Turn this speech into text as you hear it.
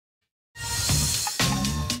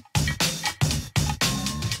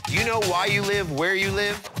you know why you live where you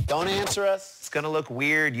live? Don't answer us. It's gonna look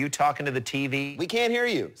weird, you talking to the TV. We can't hear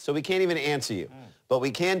you, so we can't even answer you. But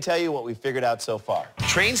we can tell you what we figured out so far.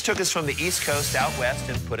 Trains took us from the East Coast out west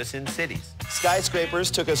and put us in cities. Skyscrapers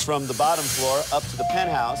took us from the bottom floor up to the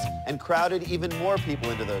penthouse and crowded even more people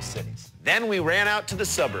into those cities. Then we ran out to the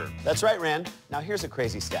suburbs. That's right, Rand. Now here's a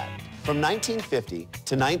crazy stat. From 1950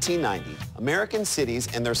 to 1990, American cities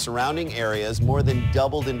and their surrounding areas more than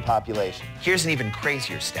doubled in population. Here's an even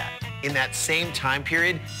crazier stat. In that same time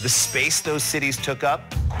period, the space those cities took up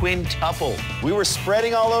quintupled. We were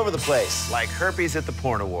spreading all over the place. Like herpes at the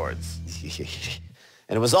porn awards.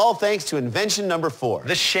 And it was all thanks to invention number 4.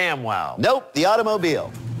 The ShamWow. Nope, the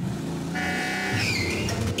automobile.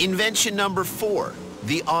 Invention number 4,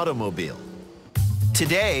 the automobile.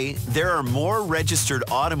 Today, there are more registered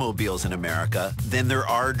automobiles in America than there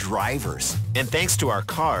are drivers. And thanks to our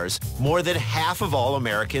cars, more than half of all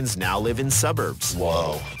Americans now live in suburbs.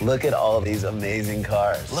 Whoa, look at all these amazing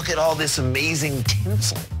cars. Look at all this amazing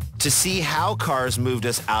tinsel. To see how cars moved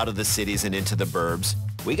us out of the cities and into the burbs,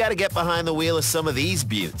 we got to get behind the wheel of some of these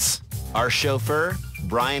beauts. Our chauffeur,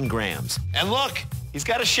 Brian Grams. And look, he's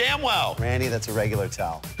got a ShamWow. Randy, that's a regular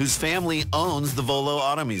towel. Whose family owns the Volo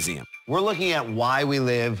Auto Museum. We're looking at why we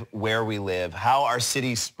live, where we live, how our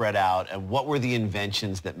cities spread out, and what were the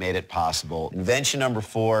inventions that made it possible. Invention number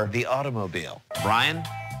 4, The automobile. Brian,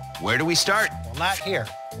 where do we start? Well, not here.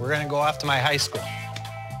 We're going to go off to my high school.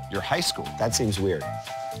 your high school. That seems weird.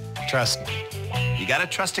 Trust me. You gotta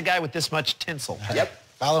trust a guy with this much tinsel. Yep.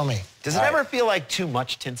 Follow me. Does it ever feel like too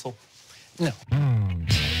much tinsel? No.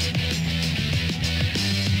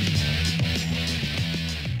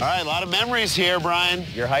 All right, a lot of memories here, Brian.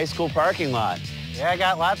 Your high school parking lot. Yeah, I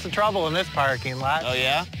got lots of trouble in this parking lot. Oh,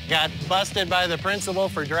 yeah? Got busted by the principal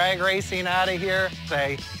for drag racing out of here.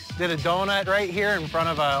 They did a donut right here in front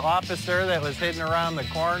of an officer that was hitting around the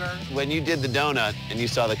corner. When you did the donut and you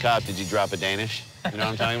saw the cop, did you drop a Danish? You know what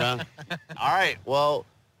I'm talking about? All right, well,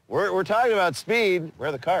 we're talking about speed. Where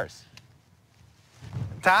are the cars?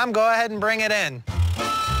 Tom, go ahead and bring it in.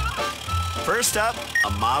 First up,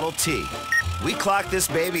 a Model T. We clocked this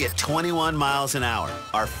baby at 21 miles an hour,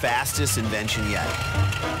 our fastest invention yet.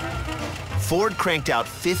 Ford cranked out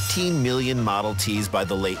 15 million Model Ts by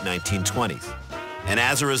the late 1920s. And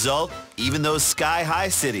as a result, even those sky-high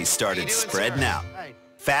cities started spreading out.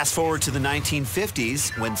 Fast forward to the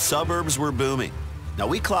 1950s when suburbs were booming. Now,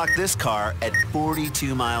 we clocked this car at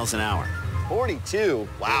 42 miles an hour. 42?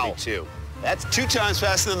 Wow. 42. That's 2 times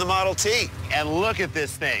faster than the Model T. And look at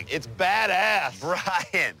this thing. It's badass.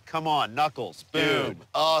 Brian, come on, Knuckles. Boom. Dude.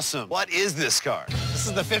 Awesome. What is this car? This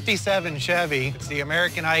is the 57 Chevy. It's the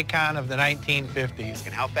American icon of the 1950s.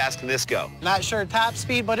 And how fast can this go? Not sure top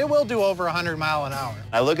speed, but it will do over 100 miles an hour.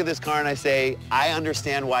 I look at this car and I say, I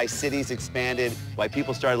understand why cities expanded, why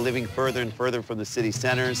people started living further and further from the city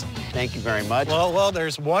centers. Thank you very much. Well,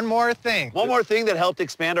 there's one more thing. One more thing that helped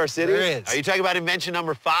expand our cities? There is. Are you talking about invention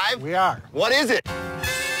number 5? We are. What is it?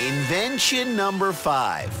 Invention number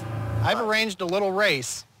 5. I've arranged a little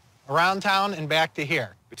race around town and back to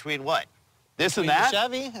here. Between what? This and Between that? the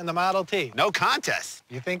Chevy and the Model T. No contest.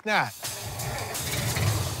 You think not?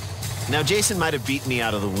 Now, Jason might have beaten me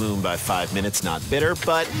out of the womb by 5 minutes, not bitter,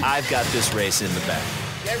 but I've got this race in the bag.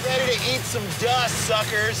 Get ready to eat some dust,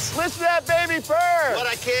 suckers. Listen to that baby purr. But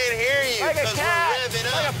I can't hear you. Like a cat. We're revving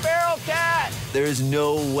up. Like a feral cat. There is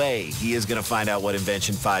no way he is going to find out what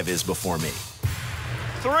Invention 5 is before me.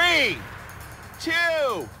 3, 2,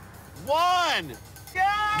 1. Go!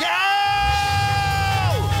 Go!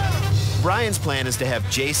 Brian's plan is to have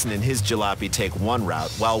Jason and his jalopy take one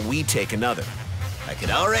route while we take another. I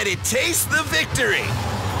can already taste the victory.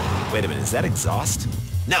 Wait a minute, is that exhaust?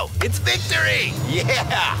 No, it's victory!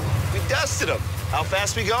 Yeah, we dusted him. How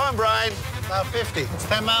fast we going, Brian? About 50. It's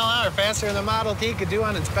 10 mile an hour faster than the Model T could do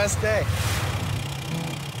on its best day.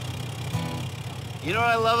 You know what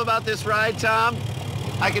I love about this ride, Tom?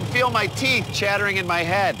 I can feel my teeth chattering in my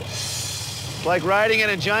head. It's like riding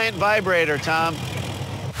in a giant vibrator, Tom.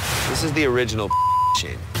 This is the original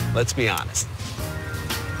machine. Let's be honest.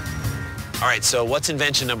 All right, so what's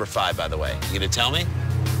invention number 5, by the way? You gonna tell me?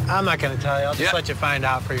 I'm not going to tell you. I'll just Yeah. let you find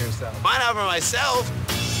out for yourself. Find out for myself.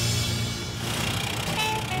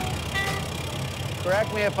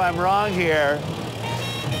 Correct me if I'm wrong here,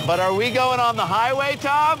 but are we going on the highway,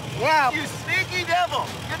 Tom? Yeah. You sneaky devil.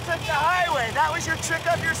 You took the highway. That was your trick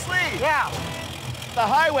up your sleeve. Yeah. The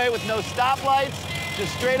highway with no stoplights,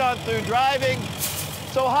 just straight on through driving.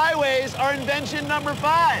 So highways are invention number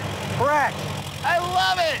 5. Correct. I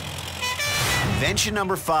love it. Invention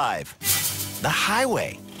number 5, the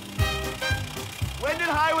highway. When did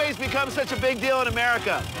highways become such a big deal in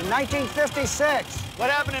America? In 1956. What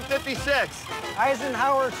happened in 56?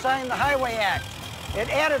 Eisenhower signed the Highway Act. It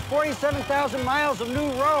added 47,000 miles of new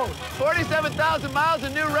roads. 47,000 miles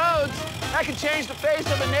of new roads? That could change the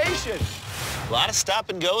face of a nation. A lot of stop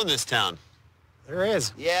and go in this town. There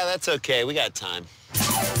is. Yeah, that's okay. We got time.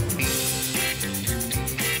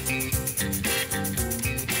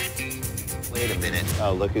 Wait a minute.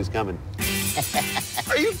 Oh, look who's coming.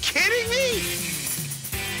 Are you kidding me?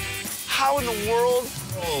 How in the world?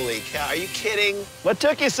 Holy cow, are you kidding? What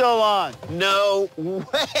took you so long? No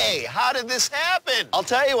way. How did this happen? I'll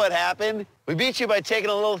tell you what happened. We beat you by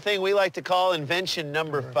taking a little thing we like to call invention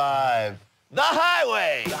number 5. The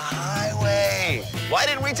highway! The highway. Why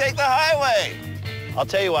didn't we take the highway? I'll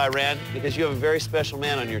tell you why, Rand, because you have a very special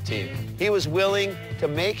man on your team. He was willing to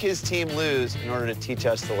make his team lose in order to teach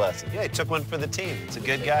us the lesson. Yeah, he took one for the team. It's a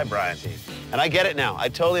good guy, Brian. And I get it now. I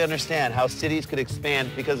totally understand how cities could expand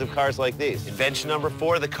because of cars like these. Invention number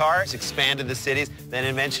 4, the cars expanded the cities. Then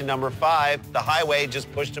invention number 5, the highway just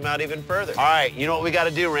pushed them out even further. All right, you know what we got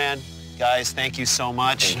to do, Rand? Guys, thank you so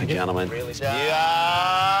much. Thank you, gentlemen. Really.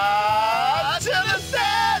 Yeah.